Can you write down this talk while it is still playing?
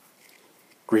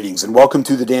Greetings and welcome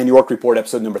to the Dan York Report,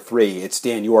 episode number 3. It's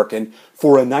Dan York, and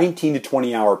for a 19 to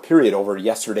 20 hour period over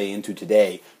yesterday into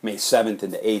today, May 7th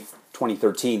into 8th,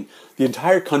 2013, the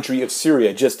entire country of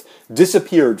Syria just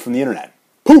disappeared from the internet.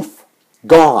 Poof!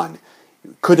 Gone!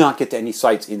 Could not get to any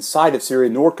sites inside of Syria,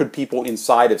 nor could people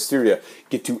inside of Syria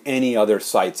get to any other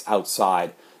sites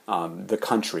outside the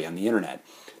country on the internet.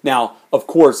 Now, of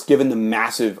course, given the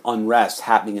massive unrest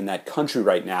happening in that country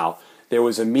right now, there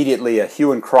was immediately a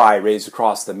hue and cry raised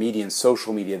across the media and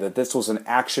social media that this was an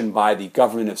action by the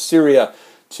government of Syria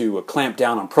to clamp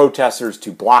down on protesters,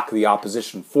 to block the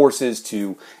opposition forces,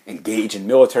 to engage in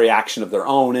military action of their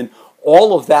own, and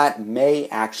all of that may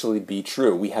actually be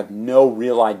true. We have no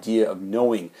real idea of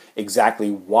knowing exactly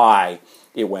why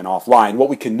it went offline. What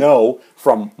we can know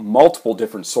from multiple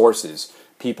different sources,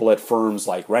 people at firms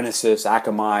like Renesas,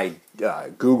 Akamai,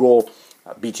 Google,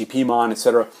 BGPmon,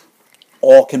 etc.,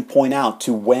 all can point out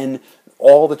to when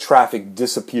all the traffic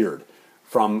disappeared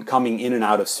from coming in and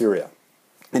out of Syria.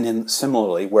 And then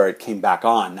similarly, where it came back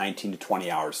on 19 to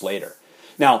 20 hours later.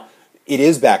 Now, it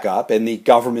is back up, and the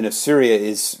government of Syria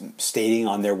is stating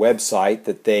on their website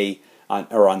that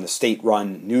or on the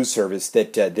state-run news service,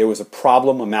 that there was a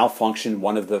problem, a malfunction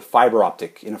in a fiber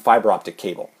optic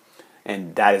cable.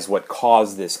 And that is what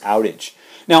caused this outage.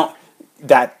 Now,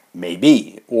 that may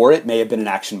be, or it may have been an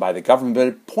action by the government, but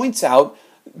it points out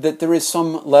that there is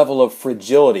some level of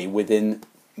fragility within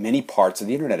many parts of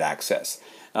the internet access.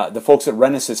 The folks at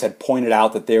Renesas had pointed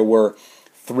out that there were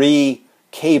 3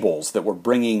 cables that were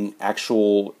bringing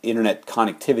actual internet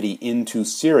connectivity into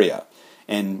Syria.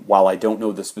 And while I don't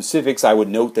know the specifics, I would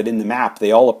note that in the map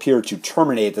they all appear to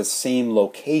terminate at the same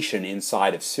location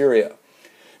inside of Syria.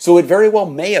 So it very well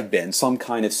may have been some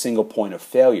kind of single point of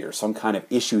failure, some kind of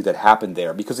issue that happened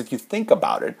there. Because if you think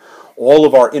about it, all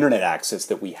of our internet access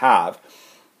that we have,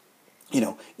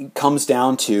 it comes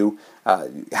down to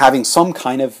having some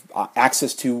kind of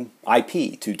access to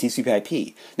IP, to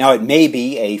TCP/IP. Now, it may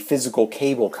be a physical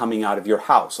cable coming out of your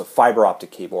house, a fiber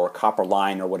optic cable or a copper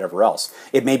line or whatever else.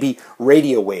 It may be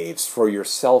radio waves for your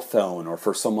cell phone or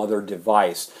for some other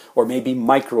device, or maybe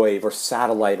microwave or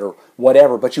satellite or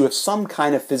whatever, but you have some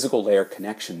kind of physical layer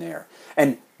connection there.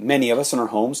 And many of us in our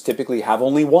homes typically have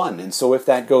only one, and so if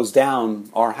that goes down,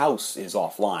 our house is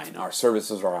offline, our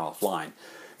services are offline.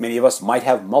 Many of us might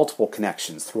have multiple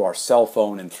connections through our cell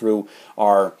phone and through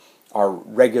our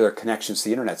regular connections to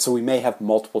the internet. So we may have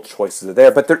multiple choices there.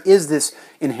 But there is this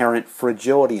inherent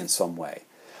fragility in some way.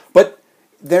 But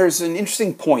there's an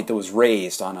interesting point that was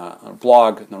raised on a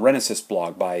blog, the Renesas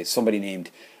blog, by somebody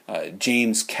named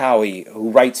James Cowie,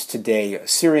 who writes today,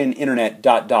 Syrian Internet ...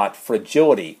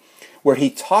 fragility, where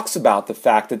he talks about the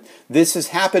fact that this has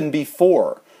happened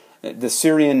before. The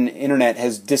Syrian internet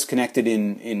has disconnected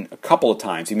in a couple of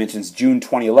times. He mentions June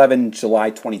 2011,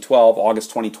 July 2012, August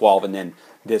 2012, and then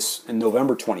this in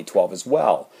November 2012 as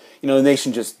well. The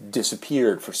nation just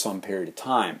disappeared for some period of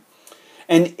time.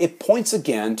 And it points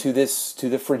again to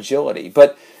the fragility.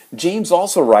 But James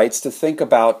also writes to think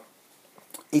about,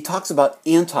 he talks about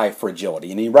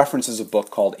anti-fragility, and he references a book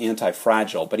called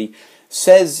Anti-Fragile, but he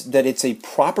says that it's a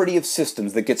property of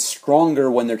systems that gets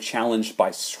stronger when they're challenged by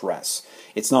stress.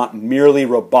 It's not merely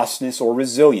robustness or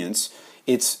resilience.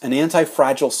 It's an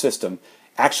anti-fragile system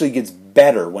actually gets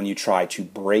better when you try to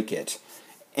break it.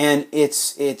 And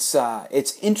it's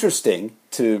interesting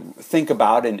to think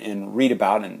about and read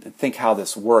about and think how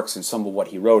this works in some of what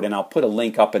he wrote. And I'll put a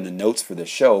link up in the notes for this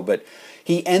show. But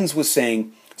he ends with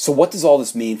saying, so what does all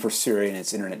this mean for Syria and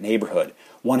its internet neighborhood?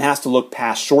 One has to look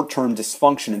past short-term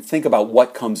dysfunction and think about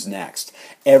what comes next.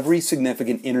 Every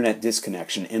significant internet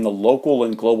disconnection and the local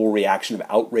and global reaction of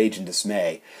outrage and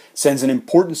dismay sends an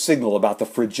important signal about the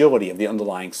fragility of the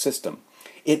underlying system.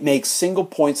 It makes single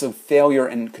points of failure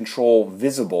and control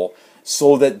visible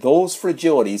so that those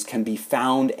fragilities can be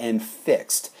found and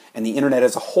fixed, and the internet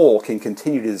as a whole can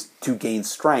continue to gain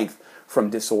strength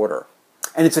from disorder.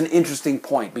 And it's an interesting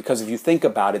point because if you think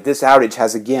about it, this outage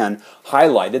has again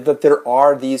highlighted that there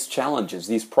are these challenges,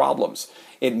 these problems.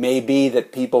 It may be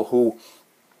that people who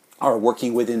are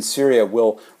working within Syria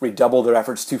will redouble their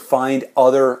efforts to find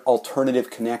other alternative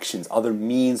connections, other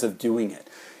means of doing it.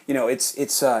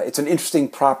 It's an interesting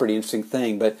property, interesting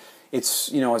thing, but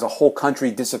it's, as a whole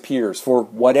country disappears for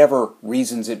whatever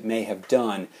reasons it may have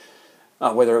done,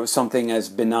 whether it was something as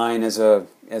benign as a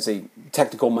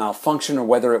technical malfunction or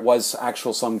whether it was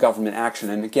some government action.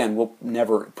 And again, we'll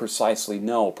never precisely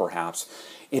know, perhaps.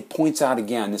 it points out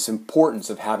again this importance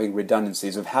of having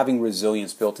redundancies, of having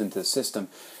resilience built into the system,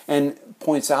 and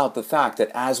points out the fact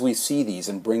that as we see these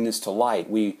and bring this to light,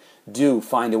 we do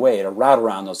find a way to route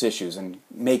around those issues and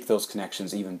make those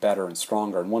connections even better and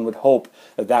stronger. And one would hope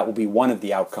that that will be one of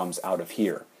the outcomes out of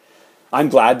here. I'm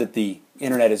glad that the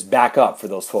internet is back up for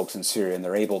those folks in Syria and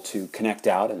they're able to connect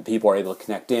out and people are able to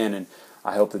connect in, and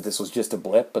I hope that this was just a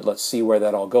blip, but let's see where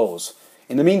that all goes.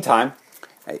 In the meantime,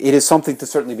 it is something to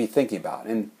certainly be thinking about,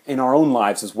 and in our own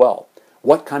lives as well.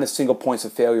 What kind of single points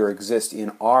of failure exist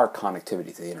in our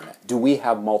connectivity to the internet? Do we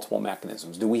have multiple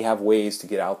mechanisms? Do we have ways to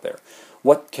get out there?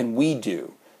 What can we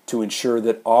do to ensure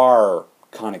that our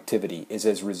connectivity is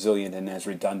as resilient and as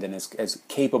redundant, as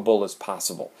capable as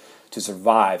possible to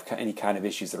survive any kind of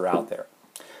issues that are out there?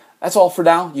 That's all for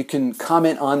now. You can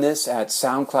comment on this at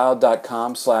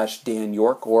soundcloud.com/Dan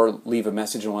York or leave a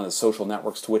message on one of the social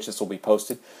networks to which this will be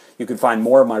posted. You can find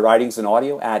more of my writings and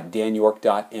audio at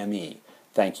danyork.me.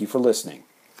 Thank you for listening.